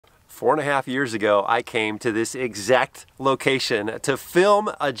4.5 years ago, I came to this exact location to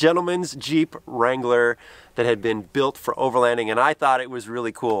film a gentleman's Jeep Wrangler that had been built for overlanding, and I thought it was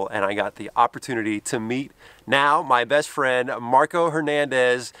really cool, and I got the opportunity to meet now my best friend, Marco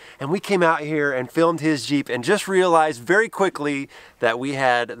Hernandez, and we came out here and filmed his Jeep and just realized very quickly that we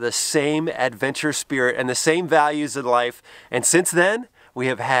had the same adventure spirit and the same values in life, and since then, we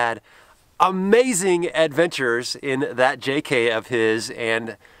have had amazing adventures in that JK of his,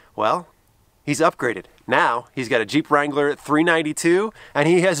 and well, he's upgraded. Now he's got a Jeep Wrangler 392 and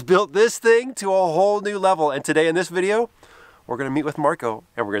he has built this thing to a whole new level. And today in this video, we're going to meet with Marco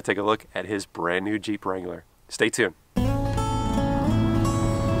and we're going to take a look at his brand new Jeep Wrangler. Stay tuned.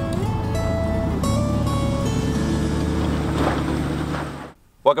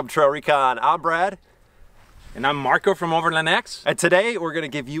 Welcome to TrailRecon. I'm Brad. And I'm Marco from Overland X. And today we're going to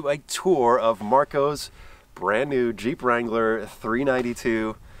give you a tour of Marco's brand new Jeep Wrangler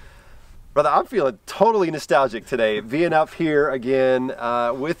 392. Brother, I'm feeling totally nostalgic today, being up here again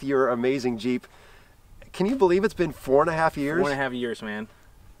with your amazing Jeep. Can you believe it's been 4.5 years? 4.5 years, man.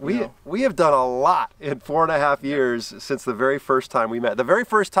 We have done a lot in 4.5 years since the very first time we met. The very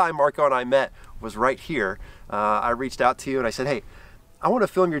first time Marco and I met was right here. I reached out to you and I said, hey, I want to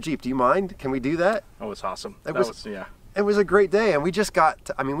film your Jeep. Do you mind? Can we do that? Oh, it's awesome. Yeah. It was a great day, and we just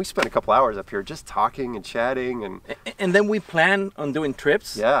we spent a couple hours up here just talking and chatting. And then we plan on doing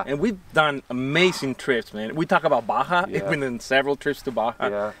trips. Yeah. And we've done amazing trips, man. We talk about Baja. Yeah. We've been on several trips to Baja.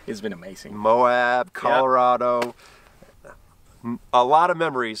 Yeah. It's been amazing. Moab, Colorado. Yeah. A lot of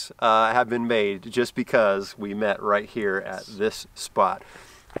memories have been made just because we met right here at this spot.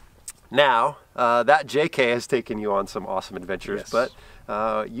 Now, that JK has taken you on some awesome adventures, yes. But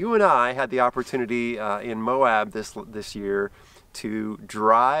you and I had the opportunity in Moab this year to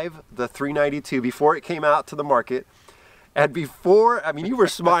drive the 392 before it came out to the market. And before, I mean, you were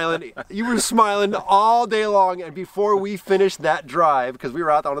smiling all day long. And before we finished that drive, because we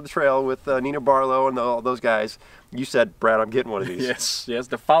were out on the trail with Nina Barlow and all those guys, you said, Brad, I'm getting one of these. Yes.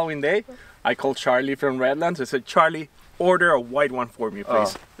 The following day, I called Charlie from Redlands. I said, Charlie, order a white one for me,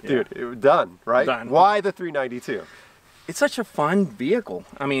 please. Oh, dude, it was done, right? Done. Why the 392? It's such a fun vehicle.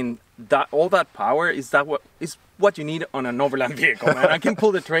 I mean, all that power is what you need on an overland vehicle, man. I can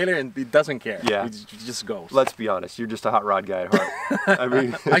pull the trailer and it doesn't care. Yeah. It just goes. Let's be honest, you're just a hot rod guy at heart. I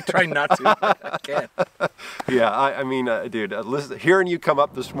mean, I try not to. I can't. Yeah, I mean, dude, listen, hearing you come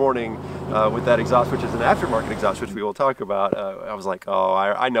up this morning with that exhaust, which is an aftermarket exhaust, which we will talk about, I was like, oh,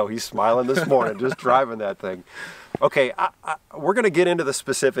 I know he's smiling this morning just driving that thing. Okay, we're going to get into the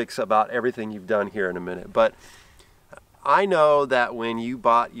specifics about everything you've done here in a minute, but I know that when you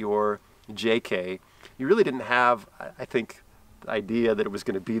bought your JK, you really didn't have, I think, the idea that it was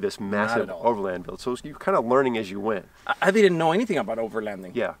going to be this massive overland build. So you're kind of learning as you went. I didn't know anything about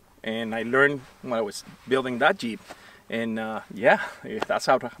overlanding. Yeah. And I learned when I was building that Jeep. And yeah, that's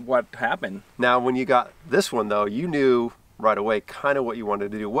what happened. Now, when you got this one, though, you knew right away kind of what you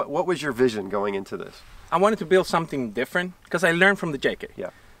wanted to do. What was your vision going into this? I wanted to build something different because I learned from the JK. Yeah.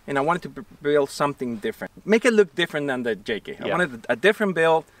 And I wanted to build something different. Make it look different than the JK. Yeah. I wanted a different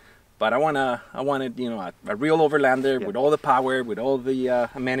build, but I wanted, you know, a real overlander with all the power, with all the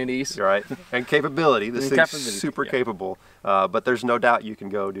amenities. Right. And capability. This thing's super capable. But there's no doubt you can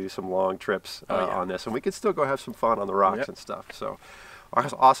go do some long trips on this. And we could still go have some fun on the rocks and stuff. So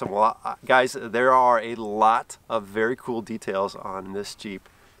awesome. Well, guys, there are a lot of very cool details on this Jeep.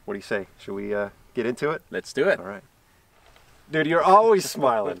 What do you say? Should we get into it? Let's do it. All right. Dude, you're always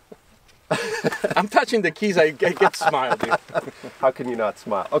smiling. I'm touching the keys, I get smile, dude. How can you not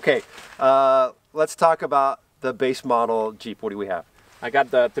smile? Okay, let's talk about the base model Jeep. What do we have? I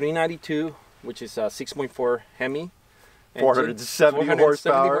got the 392, which is a 6.4 Hemi. 470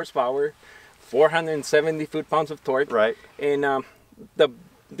 horsepower, 470 foot-pounds of torque. Right. And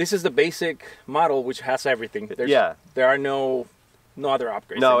this is the basic model, which has everything. There are no other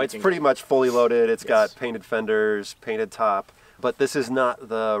upgrades. No, it's pretty much fully loaded. It's got painted fenders, painted top. But this is not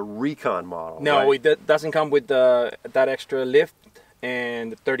the Recon model. No, right? It doesn't come with that extra lift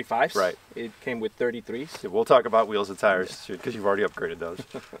and 35s. Right. It came with 33s. Yeah, we'll talk about wheels and tires because you've already upgraded those.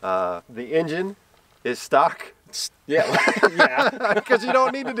 The engine is stock. Yeah. Yeah. Because you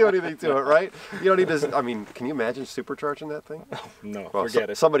don't need to do anything to it, right? You don't need to. I mean, can you imagine supercharging that thing? No, well, forget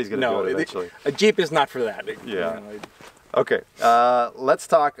it. Somebody's going to do it eventually. A Jeep is not for that. Yeah. You know, Okay, let's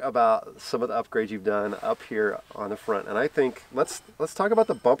talk about some of the upgrades you've done up here on the front, and I think let's talk about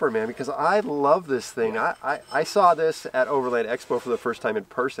the bumper, man, because I love this thing. I saw this at Overland Expo for the first time in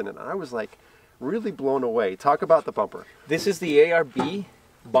person, and I was like really blown away. Talk about the bumper. This is the ARB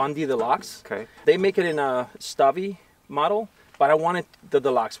Bondi Deluxe. Okay. They make it in a stubby model, but I wanted the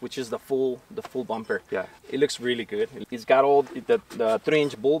deluxe, which is the full bumper. Yeah. It looks really good. It's got all the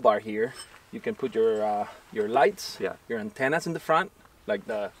 3-inch bull bar here. You can put your lights, Yeah. your antennas in the front, like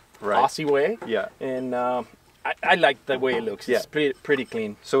the Right. Aussie way. Yeah. And I like the way it looks. Yeah. It's pretty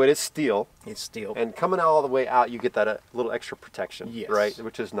clean. So it is steel. It's steel. And coming all the way out, you get that little extra protection, Yes. right?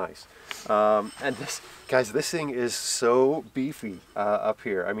 Which is nice. And this, guys, this thing is so beefy up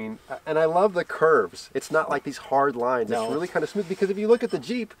here. I mean, and I love the curves. It's not like these hard lines. No. It's really kind of smooth, because if you look at the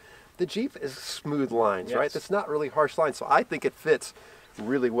Jeep is smooth lines, right? Yes. It's not really harsh lines. So I think it fits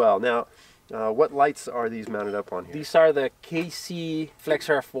really well. Now, what lights are these mounted up on here? These are the KC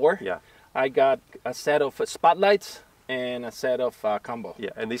Flexer 4. Yeah. I got a set of spotlights and a set of combo. Yeah,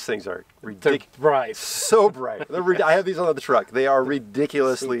 and these things are They're ridiculous. bright. So bright. I have these on the truck. They are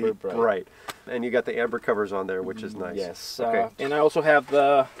ridiculously Super bright. And you got the amber covers on there, which is nice. Yes. Okay. And I also have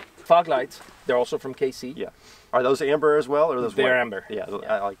the fog lights. They're also from KC. Yeah. Are those amber as well, or are those They're white? amber. Yeah,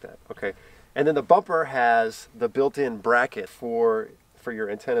 Yeah. I like that. Okay. And then the bumper has the built-in bracket for your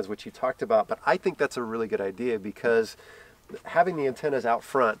antennas, which you talked about. But I think that's a really good idea, because having the antennas out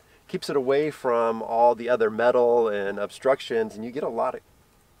front keeps it away from all the other metal and obstructions, and you get a lot of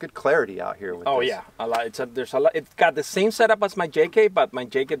good clarity out here with Oh this. yeah, a lot. There's a lot. It's got the same setup as my JK, but my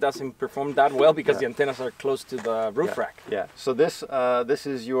JK doesn't perform that well because the antennas are close to the roof rack. Yeah. So this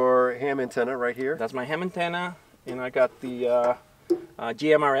is your ham antenna right here. That's my ham antenna, and I got the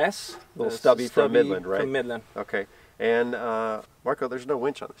GMRS, Little the stubby from Midland, right? From Midland. Okay. And Marco, there's no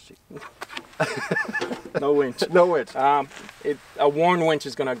winch on this Jeep. No winch. No winch. A worn winch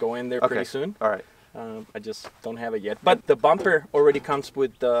is gonna go in there pretty soon. All right. I just don't have it yet. But the bumper already comes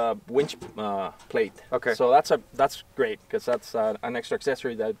with the winch plate. Okay. So that's great, because that's an extra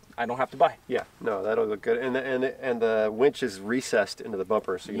accessory that I don't have to buy. Yeah. No, that'll look good. And the winch is recessed into the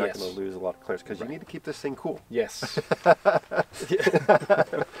bumper, so you're not Yes. going to lose a lot of clearance, because you need to keep this thing cool. Yes.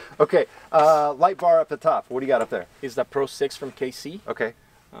 Okay. Light bar up the top. What do you got up there? It's the Pro 6 from KC. Okay.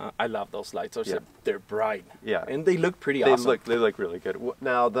 I love those lights. Yeah. They're bright. Yeah. And they look pretty They awesome. look really good.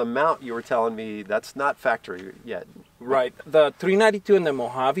 Now the mount, you were telling me, that's not factory yet. Right. The 392 and the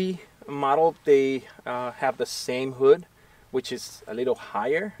Mojave model, they have the same hood, which is a little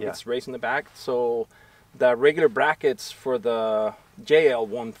higher. Yeah. It's raised in the back. So the regular brackets for the JL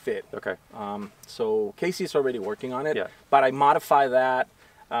won't fit. Okay. So Casey's already working on it. Yeah. But I modify that.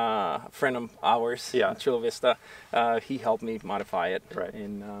 A friend of ours Yeah. in Chula Vista, he helped me modify it. Right.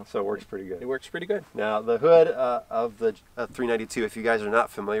 And So it works pretty good. it works pretty good. Now the hood of the 392, if you guys are not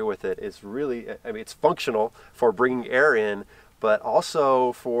familiar with it, is really, I mean, it's functional for bringing air in, but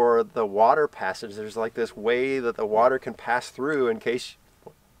also for the water passage. There's like this way that the water can pass through in case,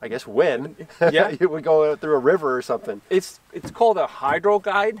 I guess, when Yeah. you would go through a river or something. It's called a hydro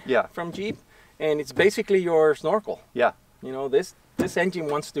guide Yeah. from Jeep, and it's basically your snorkel. Yeah. You know, this engine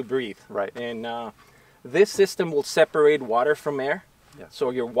wants to breathe. Right. And this system will separate water from air. Yeah.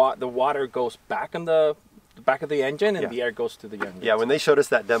 So the water goes back on the back of the engine, and Yeah. the air goes to the engine. Yeah, when they showed us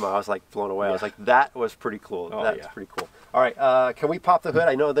that demo, I was like blown away. I was like, that was pretty cool. Oh, That's yeah. pretty cool. All right, can we pop the hood?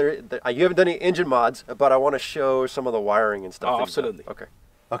 I know you haven't done any engine mods, but I want to show some of the wiring and stuff. Oh, that you've done. absolutely. Okay.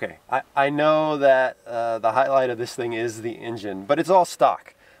 Okay, I know that the highlight of this thing is the engine, but it's all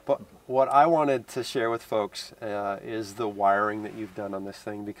stock. But what I wanted to share with folks is the wiring that you've done on this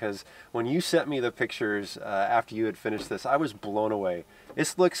thing, because when you sent me the pictures after you had finished this, I was blown away.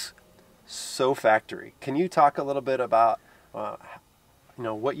 This looks so factory. Can you talk a little bit about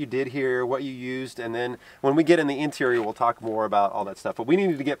what you did here, what you used, and then when we get in the interior, we'll talk more about all that stuff. But we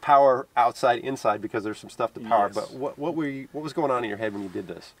needed to get power outside, inside, because there's some stuff to power. Yes. But what was going on in your head when you did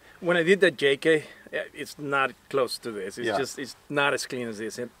this? When I did the JK, it's not close to this. It's Yeah. it's not as clean as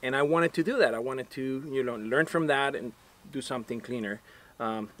this. And I wanted to do that. I wanted to, learn from that and do something cleaner.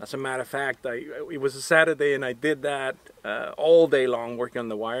 As a matter of fact, it was a Saturday, and I did that all day long, working on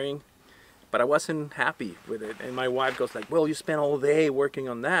the wiring. But I wasn't happy with it. And my wife goes like, well, you spent all day working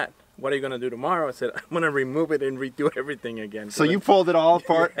on that. What are you going to do tomorrow? I said, I'm going to remove it and redo everything again. So you pulled it all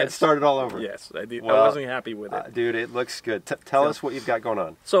apart and Yes. started all over? Yes, I did. Well, I wasn't happy with it. Dude, it looks good. Tell us what you've got going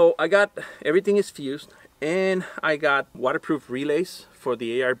on. So everything is fused, and I got waterproof relays for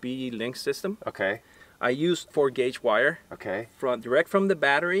the ARB link system. Okay. I used 4-gauge wire Okay. direct from the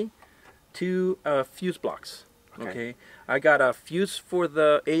battery to fuse blocks. Okay. I got a fuse for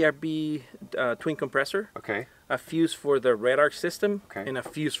the ARB twin compressor, Okay. a fuse for the red arc system, Okay. and a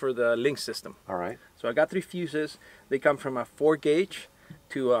fuse for the link system. All right. So I got 3 fuses. They come from a 4-gauge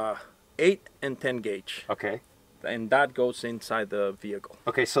to a 8 and 10 gauge, Okay. and that goes inside the vehicle.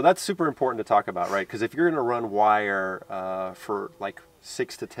 Okay, so that's super important to talk about, right? Because if you're going to run wire for like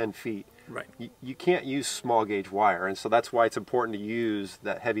 6 to 10 feet, Right. you can't use small gauge wire, and so that's why it's important to use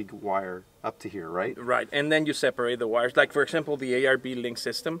that heavy wire up to here, right? Right, and then you separate the wires. Like for example, the ARB link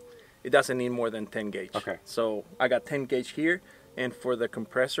system, it doesn't need more than 10 gauge. Okay. So I got 10 gauge here, and for the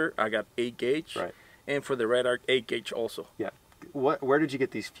compressor, I got 8 gauge. Right. And for the red arc, 8 gauge also. Yeah. Where did you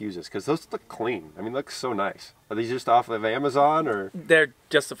get these fuses? Because those look clean. I mean, look so nice. Are these just off of Amazon or? They're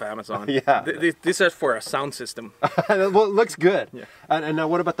just off Amazon. Yeah. These are for a sound system. Well, it looks good. Yeah. And now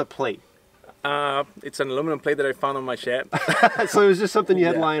what about the plate? It's an aluminum plate that I found on my shed. So it was just something you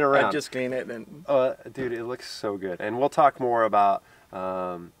had lying around. I just cleaned it. And dude, it looks so good. And we'll talk more about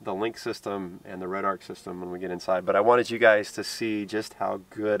the link system and the red arc system when we get inside, but I wanted you guys to see just how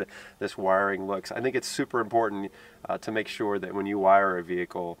good this wiring looks. I think it's super important to make sure that when you wire a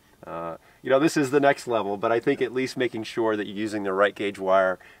vehicle, you know, this is the next level, but I think at least making sure that you're using the right gauge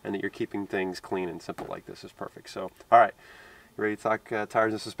wire and that you're keeping things clean and simple like this is perfect. So, all right, you ready to talk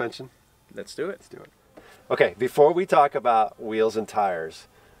tires and suspension? let's do it. Let's do it. Okay, before we talk about wheels and tires,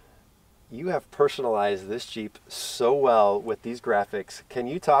 you have personalized this Jeep so well with these graphics. Can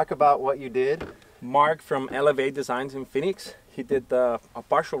you talk about what you did? Mark from Elevate Designs in Phoenix, he did a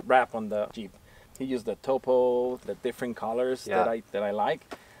partial wrap on the Jeep. He used the topo, the different colors that I like.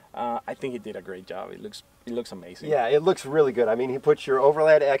 I think he did a great job. It looks amazing. Yeah, it looks really good. I mean, he put your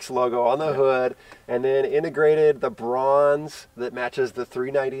Overland X logo on the hood and then integrated the bronze that matches the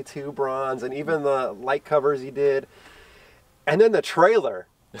 392 bronze and even the light covers he did. And then the trailer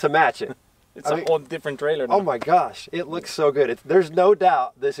to match it. It's a whole different trailer now. Oh my gosh, it looks so good. There's no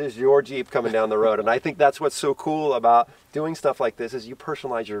doubt this is your Jeep coming down the road, and I think that's what's so cool about doing stuff like this is you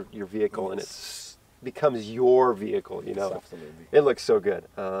personalize your vehicle and it becomes your vehicle, you know. Absolutely. It looks so good.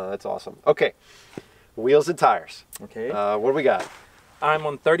 That's awesome. Okay, wheels and tires. Okay. What do we got? I'm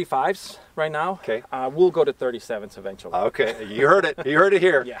on 35s right now. Okay. We'll go to 37s eventually. Okay, you heard it. You heard it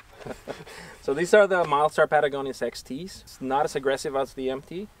here. Yeah. So these are the Milestar Patagonias XTs. It's not as aggressive as the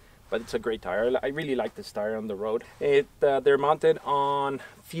MT, but it's a great tire. I really like this tire on the road. They're mounted on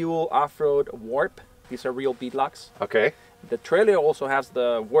Fuel Off-Road Warp. These are real bead locks. Okay. The trailer also has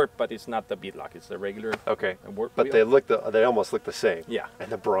the Warp, but it's not the bead lock. It's the regular Warp but wheel. they almost look the same. Yeah.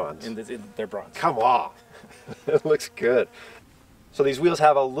 And the bronze. And they're bronze. Come on. It looks good. So these wheels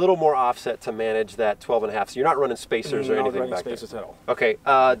have a little more offset to manage that 12.5. So you're not running spacers or anything back there. Spacers at all. Okay.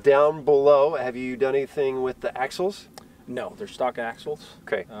 Down below, have you done anything with the axles? No, they're stock axles.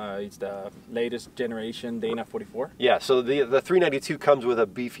 Okay. It's the latest generation Dana 44. Yeah, so the 392 comes with a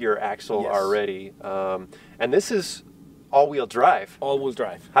beefier axle already. And this is all-wheel drive. All-wheel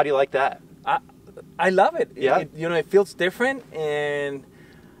drive. How do you like that? I love it. Yeah? It feels different, and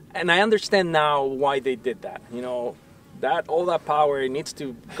I understand now why they did that. You know, all that power, it needs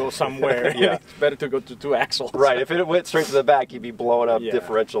to go somewhere. Yeah. It's better to go to 2 axles. Right, if it went straight to the back, you'd be blowing up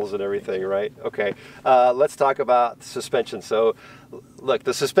differentials and everything, right? Okay, let's talk about suspension. So, look,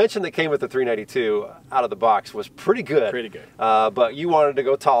 the suspension that came with the 392 out of the box was pretty good. Pretty good. But you wanted to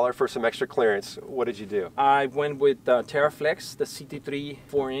go taller for some extra clearance. What did you do? I went with TerraFlex, the CT3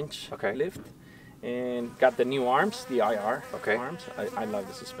 4-inch lift. And got the new arms, the IR arms. I love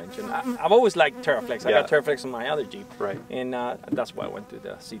the suspension. I've always liked TerraFlex. I got TerraFlex on my other Jeep. Right. And that's why I went to the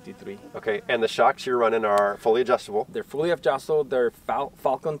CT3. Okay, and the shocks you're running are fully adjustable? They're fully adjustable. They're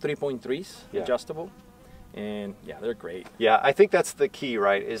Falcon 3.3s adjustable. And yeah, they're great. Yeah, I think that's the key,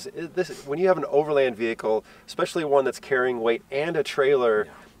 right? Is this when you have an overland vehicle, especially one that's carrying weight and a trailer,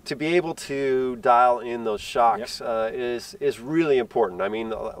 to be able to dial in those shocks is really important. I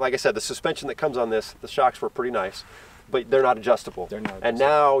mean, like I said, the suspension that comes on this, the shocks were pretty nice, but they're not adjustable. They're not adjustable. And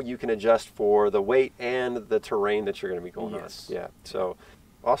now you can adjust for the weight and the terrain that you're going to be going on. Yeah, so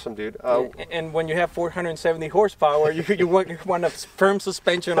awesome, dude. And when you have 470 horsepower, you want a firm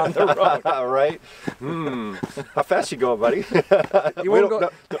suspension on the road. Right? How fast you going, buddy? You won't go. No,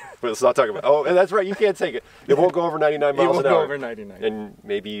 let's not talk about. Oh, and that's right. You can't take it. It won't go over 99 miles an hour. It won't go over 99. And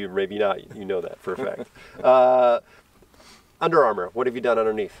maybe not. You know that for a fact. Under Armour. What have you done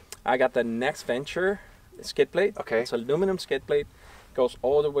underneath? I got the Next Venture skid plate. Okay. It's aluminum skid plate. Goes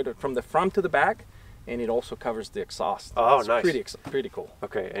all the way from the front to the back. And it also covers the exhaust. Oh, it's nice. Pretty cool.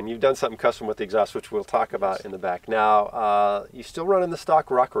 Okay, and you've done something custom with the exhaust, which we'll talk about in the back. Now, you still running the stock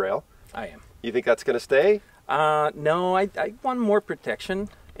rock rail? I am. You think that's going to stay? No, I want more protection,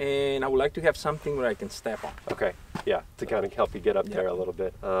 and I would like to have something where I can step on. Okay, yeah, to kind of help you get up there a little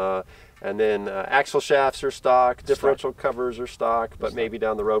bit. And then axle shafts are stock, differential covers are stock, but maybe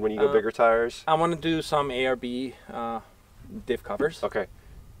down the road when you go bigger tires? I want to do some ARB diff covers. Okay.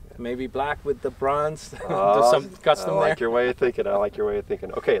 maybe black with the bronze. Do Oh, some custom I like there. your way of thinking. I like your way of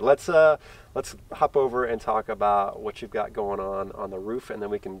thinking. Okay, let's hop over and talk about what you've got going on the roof, and then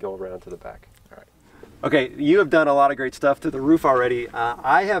we can go around to the back. All right. Okay, you have done a lot of great stuff to the roof already.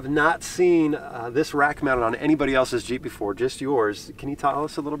 I have not seen this rack mounted on anybody else's Jeep before, just yours. Can you tell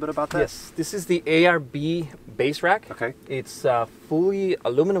us a little bit about that? Yes, this is the ARB base rack. Okay. It's fully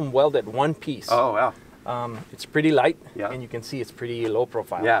aluminum welded, one piece. Oh, wow. It's pretty light, Yeah. and you can see it's pretty low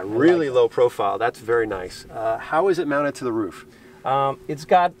profile. Yeah, really low profile. That's very nice. How is it mounted to the roof? It's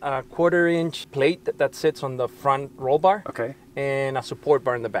got a 1/4-inch plate that sits on the front roll bar. Okay. And a support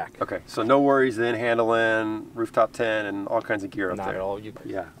bar in the back. Okay, so no worries then handling rooftop tent and all kinds of gear up Not there. at all.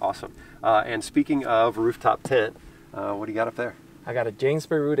 Yeah, awesome. And speaking of rooftop tent, what do you got up there? I got a James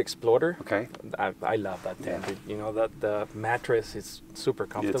Root Explorer. Okay. I love that tent. Yeah. You know, that the mattress is super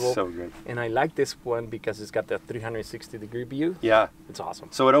comfortable. It's so good. And I like this one because it's got the 360-degree view. Yeah. It's awesome.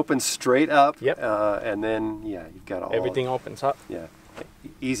 So it opens straight up. Yep. And then, yeah, you've got all... Everything opens up. Yeah.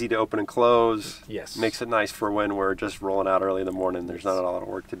 Easy to open and close. Yes. Makes it nice for when we're just rolling out early in the morning. There's not a lot of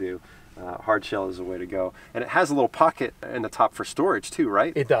work to do. Hard shell is the way to go. And it has a little pocket in the top for storage too,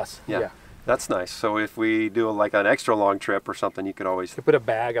 right? It does. Yeah. That's nice. So if we do like an extra long trip or something, you could always... You put a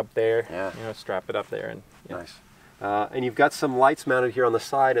bag up there. Yeah. You know, strap it up there. And yeah. Nice. And you've got some lights mounted here on the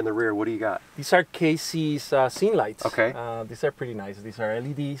side and the rear. What do you got? These are KC's scene lights. Okay. These are pretty nice. These are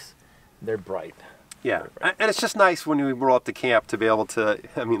LEDs. They're bright. Yeah, and it's just nice when we roll up to camp to be able to,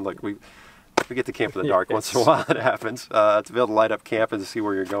 I mean, look, we get to camp in the dark once in a while, it happens, to be able to light up camp and to see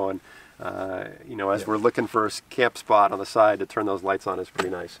where you're going. You know, as we're looking for a camp spot on the side to turn those lights on is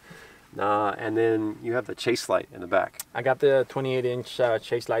pretty nice. And then you have the chase light in the back. I got the 28-inch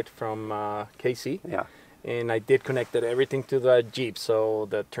chase light from KC. Yeah. And I did connect everything to the Jeep, so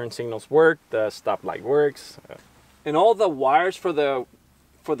the turn signals work, the stop light works. And all the wires for the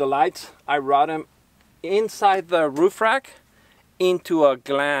lights, I routed them inside the roof rack into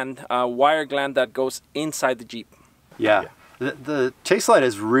a wire gland that goes inside the Jeep. Yeah. The chase light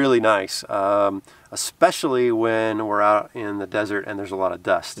is really nice, especially when we're out in the desert and there's a lot of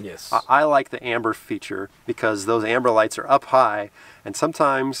dust. Yes. I like the amber feature because those amber lights are up high, and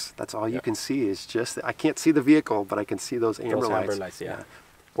sometimes that's all you can see is just, I can't see the vehicle, but I can see those amber lights. Amber lights, yeah.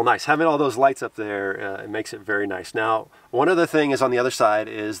 Well, nice. Having all those lights up there, it makes it very nice. Now, one other thing is on the other side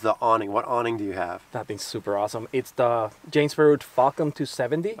is the awning. What awning do you have? That thing's super awesome. It's the James Root Falcon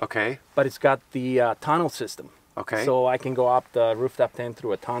 270. Okay. But it's got the tunnel system. Okay. So I can go up the rooftop tent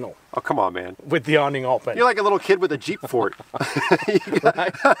through a tunnel. Oh, come on, man. With the awning open. You're like a little kid with a Jeep fort.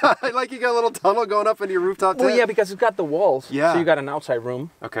 Like you got a little tunnel going up into your rooftop tent? Well, yeah, because it's got the walls. Yeah. So you got an outside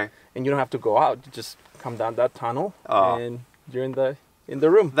room. Okay. And you don't have to go out. You just come down that tunnel and you're in the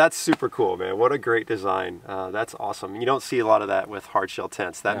room. That's super cool, man. What a great design. That's awesome. You don't see a lot of that with hard shell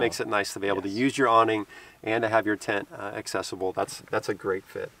tents. That makes it nice to be able to use your awning and to have your tent accessible. That's a great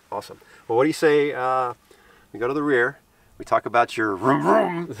fit. Awesome. Well, what do you say we go to the rear, we talk about your vroom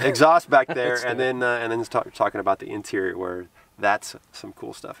vroom exhaust back there, and then talking about the interior where that's some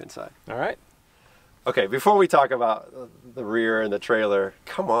cool stuff inside. All right. Okay, before we talk about the rear and the trailer,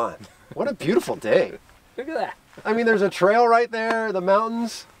 come on. What a beautiful day. Look at that. I mean, there's a trail right there, the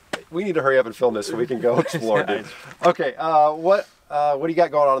mountains. We need to hurry up and film this so we can go explore, dude. Okay, what do you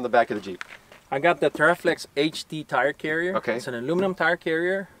got going on in the back of the Jeep? I got the TerraFlex HD tire carrier. Okay. It's an aluminum tire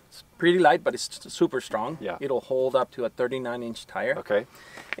carrier. It's pretty light, but it's super strong. Yeah. It'll hold up to a 39-inch tire. Okay.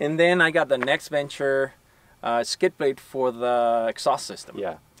 And then I got the Next Venture skid plate for the exhaust system.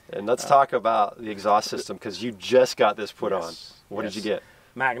 Yeah. And let's talk about the exhaust system because you just got this put on. What did you get?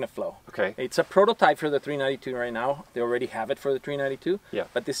 MagnaFlow. Okay. It's a prototype for the 392 right now. They already have it for the 392. Yeah.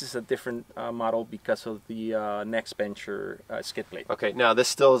 But this is a different model because of the Next Venture skid plate. Okay. Now this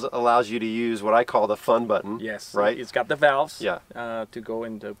still allows you to use what I call the fun button. Yes. Right. It's got the valves. Yeah. To go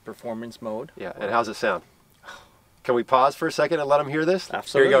into performance mode. Yeah. And how's it sound? Can we pause for a second and let them hear this?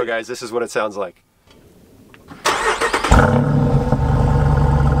 Absolutely. Here you go, guys. This is what it sounds like.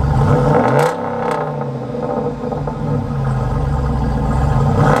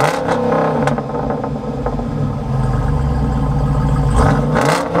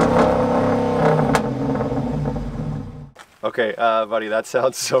 Okay, buddy, that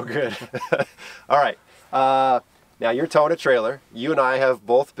sounds so good. All right, now you're towing a trailer. You and I have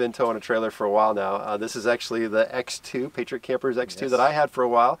both been towing a trailer for a while now. This is actually the X2, Patriot Camper's X2 that I had for a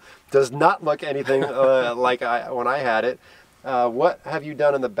while. Does not look anything like when I had it. What have you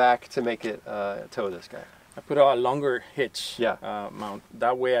done in the back to make it tow this guy? I put a longer hitch Yeah. mount.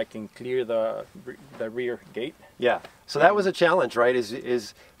 That way I can clear the rear gate. Yeah, so that was a challenge, right?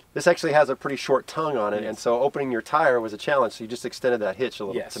 Is This actually has a pretty short tongue on it, and so opening your tire was a challenge, so you just extended that hitch a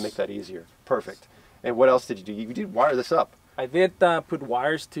little bit to make that easier. Perfect. And what else did you do? You did wire this up. I did put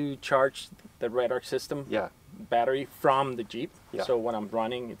wires to charge the Red Arc system battery from the Jeep. So when I'm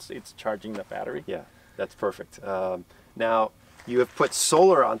running, it's charging the battery. Yeah, that's perfect. Now, you have put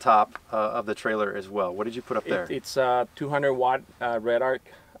solar on top of the trailer as well. What did you put up there? It's a 200 watt Red Arc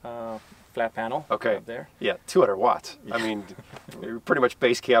flat panel up there. Yeah, 200 watts. I mean, you're pretty much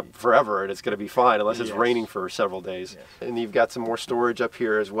base camp forever, and it's going to be fine unless it's raining for several days. And you've got some more storage up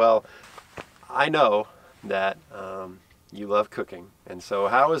here as well. I know that you love cooking, and so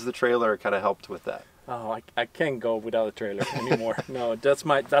how has the trailer kind of helped with that? Oh, I can't go without a trailer anymore. No, that's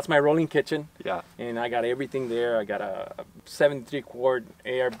my rolling kitchen. Yeah. And I got everything there. I got a 73 quart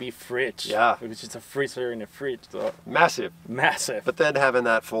ARB fridge. Yeah. Which is a freezer and a fridge. So massive. Massive. But then having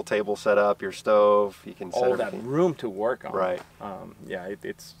that full table set up, your stove, you can set all that room to work on. Right. Yeah,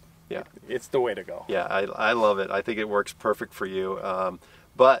 it's the way to go. Yeah, I love it. I think it works perfect for you.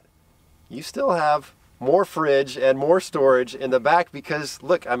 But you still have more fridge and more storage in the back because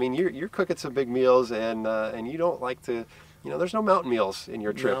look, I mean, you're cooking some big meals and you don't like to, you know, there's no mountain meals in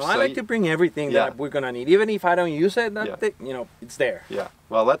your trips. No, I like to bring everything that we're gonna need, even if I don't use it. You know, it's there. Yeah.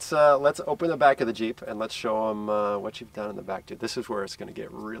 Well, let's open the back of the Jeep and let's show them what you've done in the back, dude. This is where it's gonna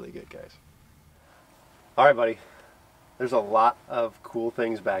get really good, guys. All right, buddy. There's a lot of cool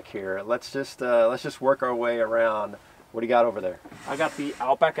things back here. Let's just work our way around. What do you got over there? I got the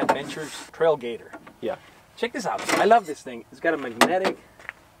Outback Adventures Trail Gator. Yeah. Check this out. I love this thing. It's got a magnetic.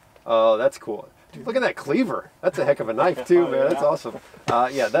 Oh, that's cool. Dude, look at that cleaver. That's a heck of a knife too, man. That's awesome.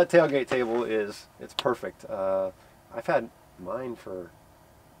 Yeah, that tailgate table it's perfect. I've had mine for,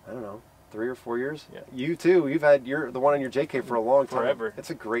 I don't know, 3 or 4 years. Yeah. You too. You've had the one on your JK for a long time. Forever. It's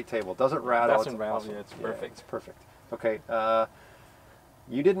a great table. Doesn't rattle. Doesn't rattle. Awesome. Yeah, it's perfect. Yeah, it's perfect. Okay.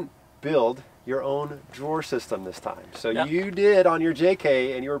 You didn't build your own drawer system this time. So you did on your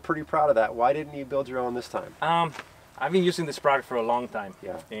JK and you were pretty proud of that. Why didn't you build your own this time? I've been using this product for a long time.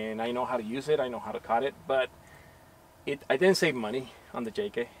 Yeah. And I know how to use it, I know how to cut it, but I didn't save money on the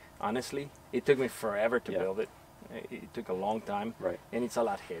JK, honestly. It took me forever to build it. It took a long time. Right. And it's a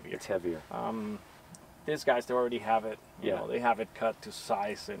lot heavier. It's heavier. These guys, they already have it. You know, they have it cut to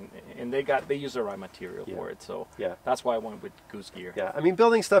size, and they use the right material for it. So that's why I went with Goose Gear. Yeah, I mean,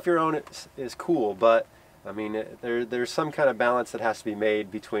 building stuff your own is cool, but I mean, there's some kind of balance that has to be made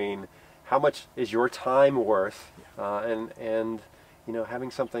between how much is your time worth, and you know,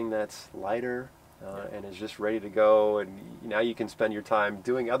 having something that's lighter. And is just ready to go, and now you can spend your time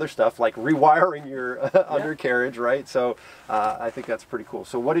doing other stuff like rewiring your undercarriage, right? So I think that's pretty cool.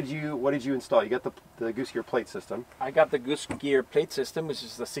 So what did you install? You got the Goose Gear plate system. I got the Goose Gear plate system, which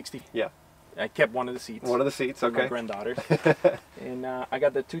is the 60. Yeah. I kept one of the seats. One of the seats, okay. My granddaughter. And I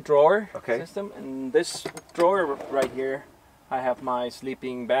got the 2-drawer system, and this drawer right here, I have my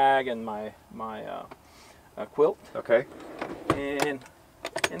sleeping bag and my quilt. Okay. And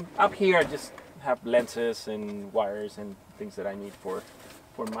up here, I just have lenses and wires and things that I need for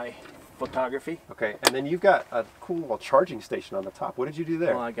my photography. Okay, and then you've got a cool little charging station on the top. What did you do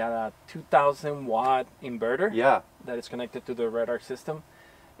there? Well, I got a 2,000 watt inverter. Yeah. That is connected to the Red Arc system,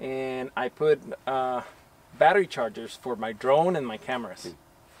 and I put battery chargers for my drone and my cameras.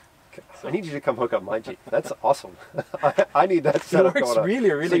 So I need you to come hook up my Jeep. That's awesome. I need that setup going on. It works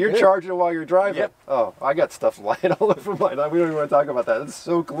really, really good. So you're charging it while you're driving? Yep. Oh, I got stuff lying all over mine. We don't even want to talk about that. It's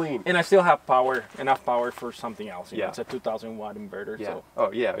so clean. And I still have enough power for something else. You know, it's a 2,000 watt inverter. Yeah. So.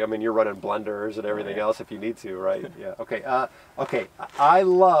 Oh, yeah. I mean, you're running blenders and everything else if you need to, right? Yeah. Okay. Okay. I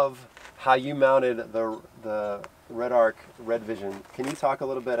love how you mounted the Red Arc Red Vision. Can you talk a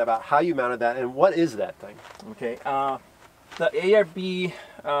little bit about how you mounted that and what is that thing? Okay. The ARB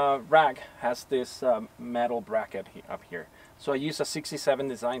rack has this metal bracket up here. So I use a 67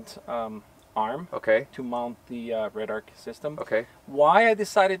 designed arm to mount the Red Arc system. Okay. Why I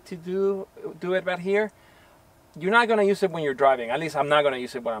decided to do it right here, you're not going to use it when you're driving. At least I'm not going to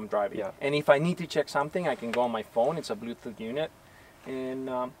use it when I'm driving. Yeah. And if I need to check something, I can go on my phone. It's a Bluetooth unit. And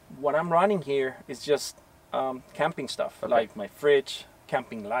what I'm running here is just camping stuff, like my fridge,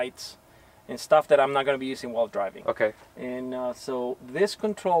 camping lights, and stuff that I'm not going to be using while driving. Okay. And so this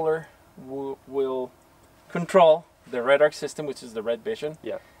controller will control the Red Arc system, which is the Red Vision.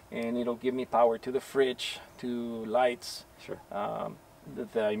 Yeah. And it'll give me power to the fridge, to lights, sure. The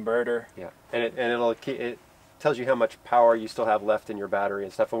inverter. Yeah. And it tells you how much power you still have left in your battery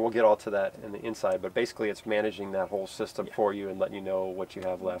and stuff, and we'll get all to that in the inside, but basically it's managing that whole system for you and letting you know what you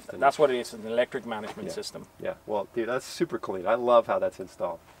have left. That's what it is, an electric management system. Yeah. Well, dude, that's super clean. I love how that's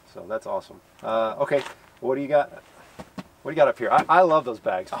installed. So that's awesome. Okay, what do you got? What do you got up here? I love those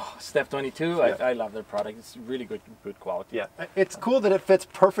bags. Oh, Step 22. Yeah. I love their product. It's really good quality. Yeah, it's cool that it fits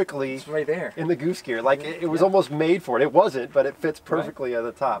perfectly. It's right there in the goose gear. Like it was almost made for it. It wasn't, but it fits perfectly at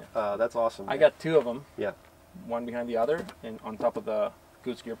the top. That's awesome. I got two of them. Yeah. One behind the other, and on top of the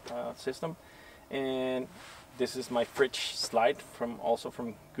goose gear system. And this is my fridge slide also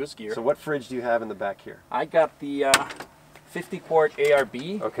from Goose Gear. So what fridge do you have in the back here? I got the 50 quart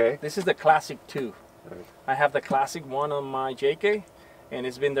ARB. Okay. This is the Classic 2. Right. I have the Classic 1 on my JK, and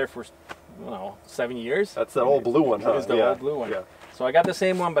it's been there for 7 years. That's the old blue one, huh? It's the old blue one. Yeah. So I got the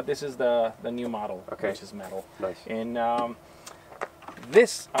same one, but this is the new model, which is metal. Nice. And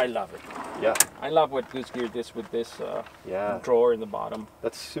this, I love it. Yeah. I love what Goose Gear did with this drawer in the bottom.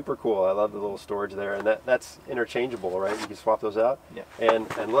 That's super cool. I love the little storage there, and that's interchangeable, right? You can swap those out. Yeah.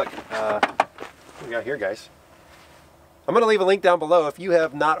 And look, what we got here, guys. I'm going to leave a link down below if you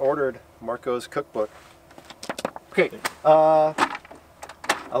have not ordered Marco's cookbook. Okay. I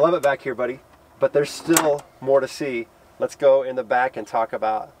love it back here, buddy, but there's still more to see. Let's go in the back and talk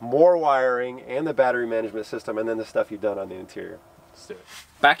about more wiring and the battery management system, and then the stuff you've done on the interior. Let's do it.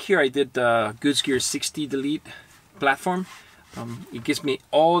 Back here I did the Goose Gear 60 Delete platform. It gives me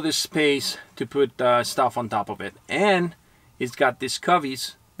all this space to put stuff on top of it, and it's got these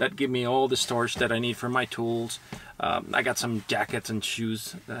coveys that give me all the storage that I need for my tools. I got some jackets and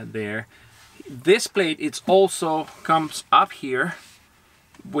shoes there. This plate, it also comes up here,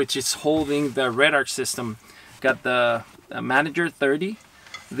 which is holding the Red system. Got the Manager 30.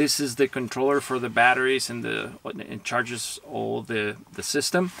 This is the controller for the batteries and it charges all the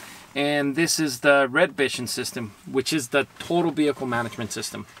system. And this is the Red Vision system, which is the total vehicle management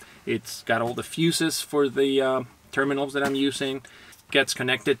system. It's got all the fuses for the terminals that I'm using. Gets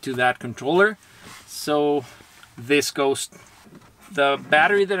connected to that controller. So this goes, the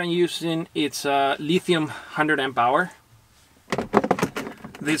battery that I'm using, it's a lithium 100 amp hour.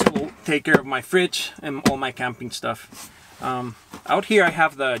 This will take care of my fridge and all my camping stuff. Out here I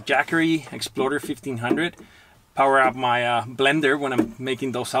have the Jackery Explorer 1500. Power up my blender when I'm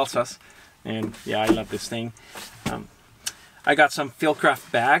making those salsas. And yeah, I love this thing. I got some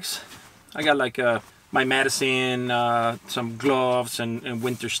Fieldcraft bags. I got like my medicine, some gloves and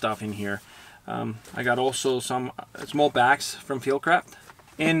winter stuff in here. I got also some small bags from Fieldcraft.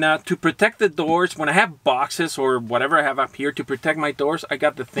 And to protect the doors, when I have boxes or whatever I have up here, to protect my doors, I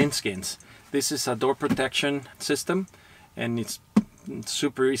got the thin skins. This is a door protection system, and it's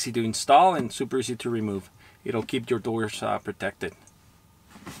super easy to install and super easy to remove. It'll keep your doors protected.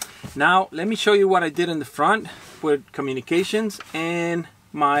 Now, let me show you what I did in the front with communications and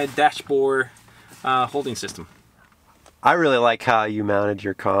my dashboard holding system. I really like how you mounted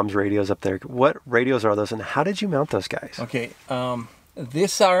your comms radios up there. What radios are those, and how did you mount those guys? Okay,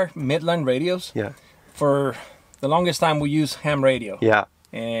 these are Midland radios. Yeah. For the longest time we use ham radio. Yeah.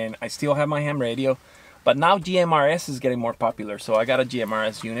 And I still have my ham radio. But now GMRS is getting more popular, so I got a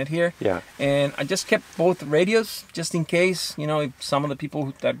GMRS unit here. Yeah. And I just kept both radios just in case, you know, if some of the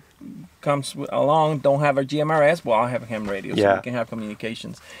people that comes along don't have a GMRS, well, I have a ham radio, so we can have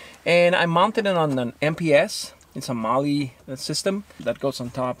communications. And I mounted it on an MPS. It's a Mali system that goes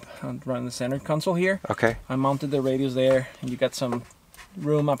on top, right in the center console here. Okay. I mounted the radios there, and you got some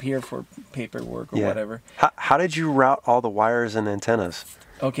room up here for paperwork or whatever. How did you route all the wires and antennas?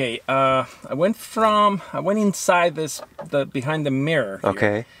 Okay, I went inside behind the mirror here,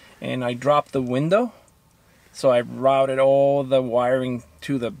 okay, and I dropped the window, so I routed all the wiring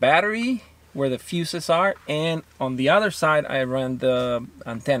to the battery where the fuses are, and on the other side I ran the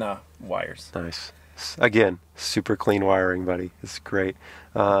antenna wires. Nice. Again, super clean wiring, buddy. It's great.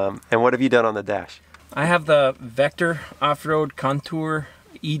 And what have you done on the dash? I have the Vector Off-Road Contour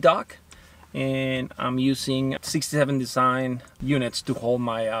E-Dock, and I'm using 67 design units to hold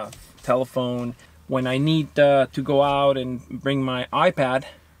my telephone. When I need to go out and bring my iPad,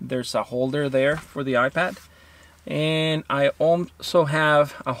 there's a holder there for the iPad. And I also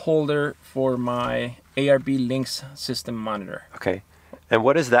have a holder for my ARB Lynx system monitor. Okay. And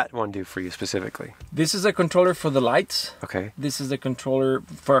what does that one do for you specifically? This is a controller for the lights. Okay. This is a controller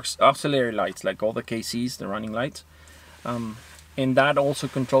for auxiliary lights, like all the KCs, the running lights. And that also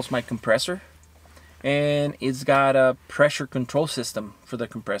controls my compressor. And it's got a pressure control system for the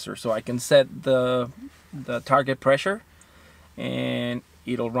compressor. So I can set the target pressure, and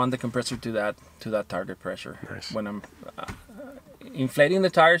it'll run the compressor to that target pressure. Nice. When I'm inflating the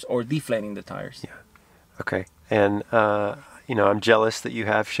tires or deflating the tires. Yeah. Okay. And you know, I'm jealous that you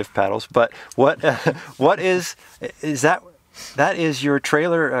have shift paddles, but what is that? That is your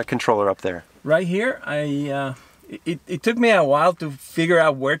trailer controller up there. Right here, it took me a while to figure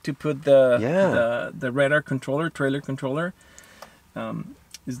out where to put the radar controller, trailer controller.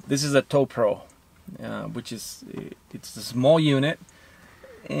 This is a Tow Pro, which is it's a small unit,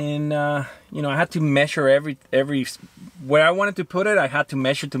 and you know, I had to measure every where I wanted to put it. I had to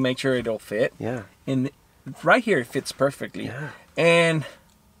measure to make sure it'll fit. Yeah. And right here it fits perfectly. Yeah. And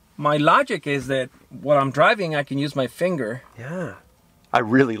my logic is that while I'm driving, I can use my finger. Yeah. I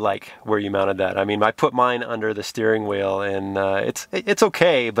really like where you mounted that. I mean, I put mine under the steering wheel, and it's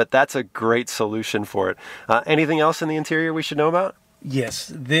okay, but that's a great solution for it. Anything else in the interior we should know about? Yes,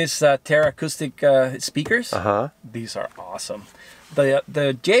 this Terra acoustic speakers. These are awesome.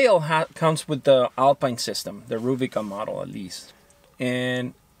 The JL comes with the Alpine system, the Rubicon model at least,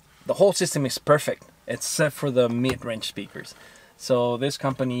 and the whole system is perfect except for the mid-range speakers. So this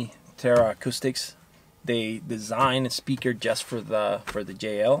company, Terra Acoustics, they design a speaker just for the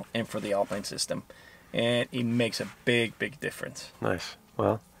JL and for the Alpine system, and it makes a big difference. Nice.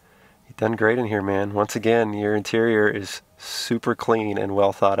 Well, you've done great in here, man. Once again, your interior is super clean and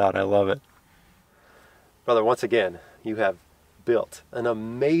well thought out. I love it. Brother, once again, you have built an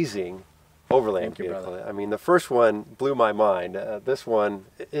amazing Overland vehicle. I mean, the first one blew my mind. This one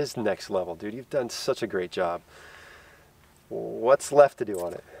is next level, dude. You've done such a great job. What's left to do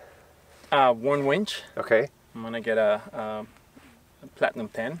on it? One winch. Okay. I'm gonna get a Platinum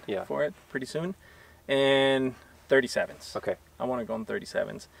 10 for it pretty soon, and 37s. Okay. I want to go on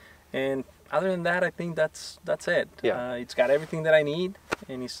 37s, and other than that, I think that's it. Yeah. It's got everything that I need,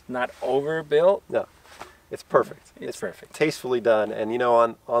 and it's not overbuilt. No, it's perfect. It's perfect. Tastefully done, and you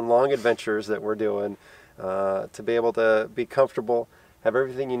know, on long adventures that we're doing, to be able to be comfortable, have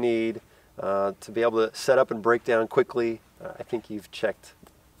everything you need, to be able to set up and break down quickly. I think you've checked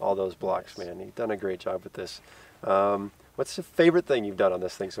all those blocks, man. You've done a great job with this. What's the favorite thing you've done on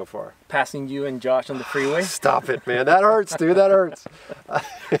this thing so far? Passing you and Josh on the freeway. Stop it, man. That hurts, dude. That hurts.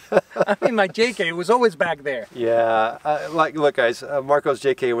 I mean, my JK was always back there. Yeah. Look, guys, Marco's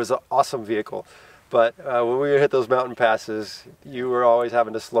JK was an awesome vehicle. But when we would hit those mountain passes, you were always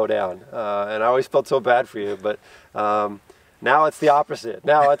having to slow down. And I always felt so bad for you. But now it's the opposite.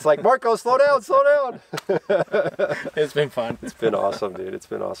 Now it's like, Marco, slow down, slow down. It's been fun. It's been awesome, dude. It's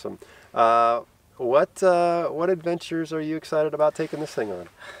been awesome. What adventures are you excited about taking this thing on?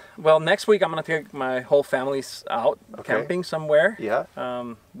 Well, next week I'm going to take my whole family out camping somewhere. Yeah.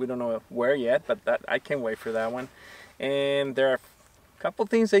 We don't know where yet, but I can't wait for that one. And there are a couple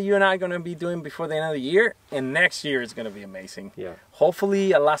things that you and I are going to be doing before the end of the year, and next year is going to be amazing. Yeah.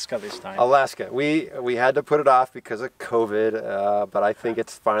 Hopefully Alaska this time. Alaska. We had to put it off because of COVID, but I think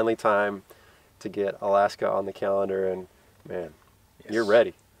it's finally time to get Alaska on the calendar, and man, you're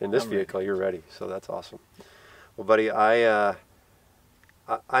ready. In this vehicle, you're ready. So that's awesome. Well, buddy, I'm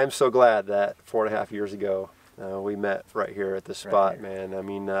so glad that 4.5 years ago we met right here at this spot, man. I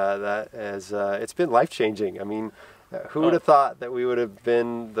mean, it's been life-changing. I mean, who would have thought that we would have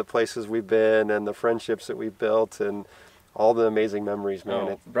been the places we've been and the friendships that we've built and all the amazing memories,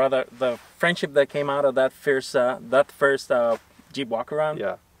 man. Brother, the friendship that came out of that first Jeep walk-around.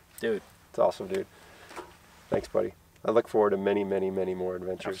 Yeah. Dude. It's awesome, dude. Thanks, buddy. I look forward to many, many, many more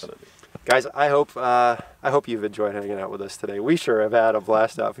adventures. Absolutely. Guys, I hope you've enjoyed hanging out with us today. We sure have had a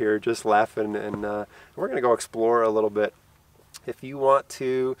blast out here just laughing, and we're going to go explore a little bit. If you want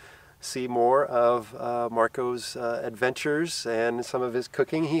to see more of Marco's adventures and some of his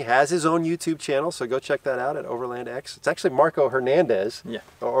cooking, he has his own YouTube channel, so go check that out at Overland X. It's actually Marco Hernandez,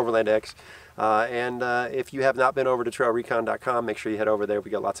 or Overland X. And if you have not been over to TrailRecon.com, make sure you head over there.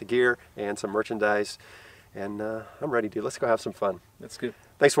 We got lots of gear and some merchandise. And I'm ready, dude. Let's go have some fun. That's good.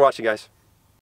 Thanks for watching, guys.